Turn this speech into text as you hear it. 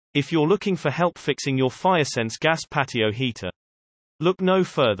If you're looking for help fixing your FireSense gas patio heater, look no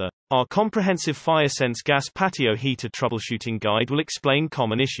further. Our comprehensive FireSense gas patio heater troubleshooting guide will explain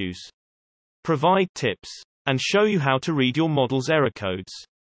common issues, provide tips, and show you how to read your model's error codes.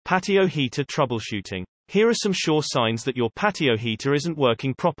 Patio heater troubleshooting. Here are some sure signs that your patio heater isn't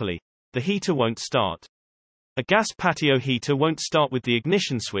working properly. The heater won't start. A gas patio heater won't start with the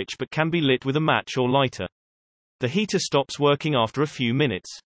ignition switch but can be lit with a match or lighter. The heater stops working after a few minutes.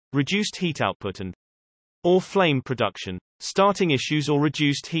 Reduced heat output or flame production. Starting issues or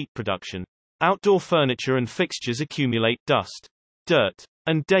reduced heat production. Outdoor furniture and fixtures accumulate dust, dirt,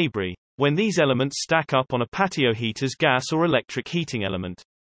 and debris. When these elements stack up on a patio heater's gas or electric heating element,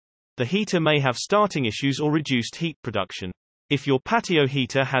 the heater may have starting issues or reduced heat production. If your patio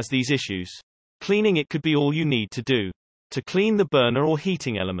heater has these issues, cleaning it could be all you need to do. To clean the burner or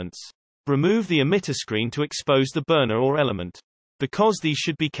heating elements, remove the emitter screen to expose the burner or element. Because these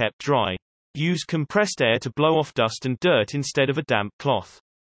should be kept dry, use compressed air to blow off dust and dirt instead of a damp cloth.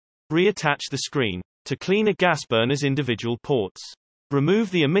 Reattach the screen. To clean a gas burner's individual ports,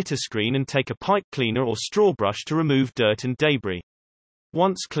 remove the emitter screen and take a pipe cleaner or straw brush to remove dirt and debris.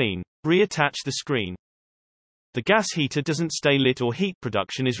 Once clean, reattach the screen. The gas heater doesn't stay lit or heat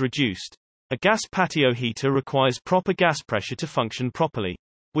production is reduced. A gas patio heater requires proper gas pressure to function properly.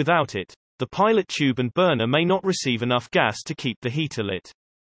 Without it, the pilot tube and burner may not receive enough gas to keep the heater lit,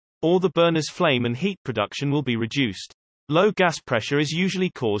 or the burner's flame and heat production will be reduced. Low gas pressure is usually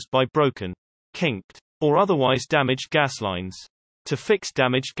caused by broken, kinked, or otherwise damaged gas lines. To fix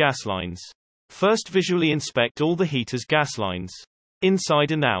damaged gas lines, first visually inspect all the heater's gas lines, inside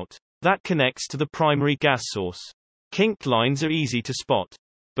and out, that connects to the primary gas source. Kinked lines are easy to spot,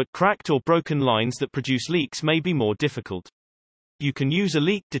 but cracked or broken lines that produce leaks may be more difficult. You can use a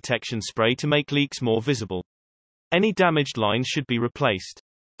leak detection spray to make leaks more visible. Any damaged lines should be replaced.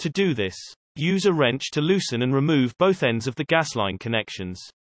 To do this, use a wrench to loosen and remove both ends of the gas line connections.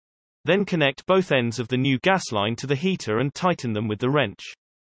 Then connect both ends of the new gas line to the heater and tighten them with the wrench.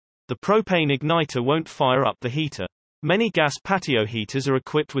 The propane igniter won't fire up the heater. Many gas patio heaters are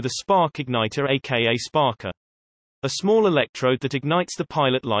equipped with a spark igniter aka sparker, a small electrode that ignites the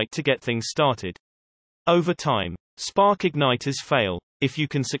pilot light to get things started. Over time, spark igniters fail. If you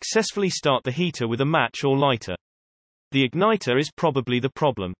can successfully start the heater with a match or lighter, the igniter is probably the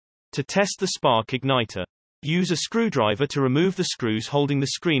problem. To test the spark igniter, use a screwdriver to remove the screws holding the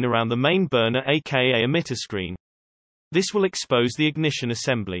screen around the main burner aka emitter screen. This will expose the ignition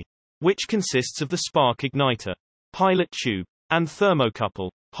assembly, which consists of the spark igniter, pilot tube, and thermocouple.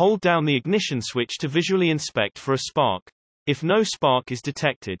 Hold down the ignition switch to visually inspect for a spark. If no spark is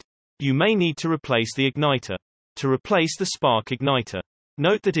detected, you may need to replace the igniter. To replace the spark igniter,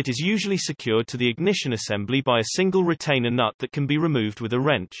 note that it is usually secured to the ignition assembly by a single retainer nut that can be removed with a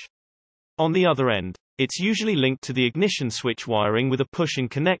wrench. On the other end, it's usually linked to the ignition switch wiring with a push-in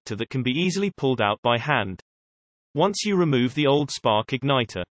connector that can be easily pulled out by hand. Once you remove the old spark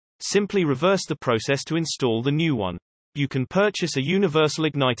igniter, simply reverse the process to install the new one. You can purchase a universal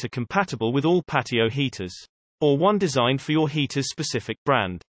igniter compatible with all patio heaters, or one designed for your heater's specific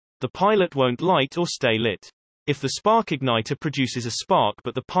brand. The pilot won't light or stay lit. If the spark igniter produces a spark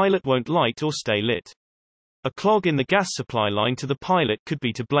but the pilot won't light or stay lit, a clog in the gas supply line to the pilot could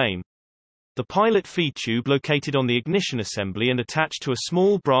be to blame. The pilot feed tube located on the ignition assembly and attached to a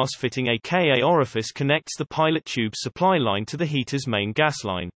small brass fitting aka orifice connects the pilot tube supply line to the heater's main gas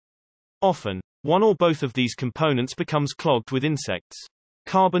line. Often, one or both of these components becomes clogged with insects,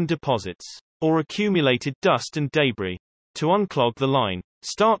 carbon deposits, or accumulated dust and debris. To unclog the line,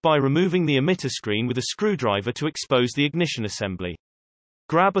 start by removing the emitter screen with a screwdriver to expose the ignition assembly.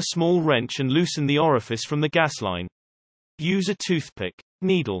 Grab a small wrench and loosen the orifice from the gas line. Use a toothpick,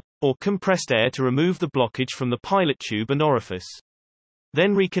 needle, or compressed air to remove the blockage from the pilot tube and orifice.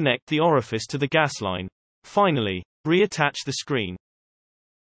 Then reconnect the orifice to the gas line. Finally, reattach the screen.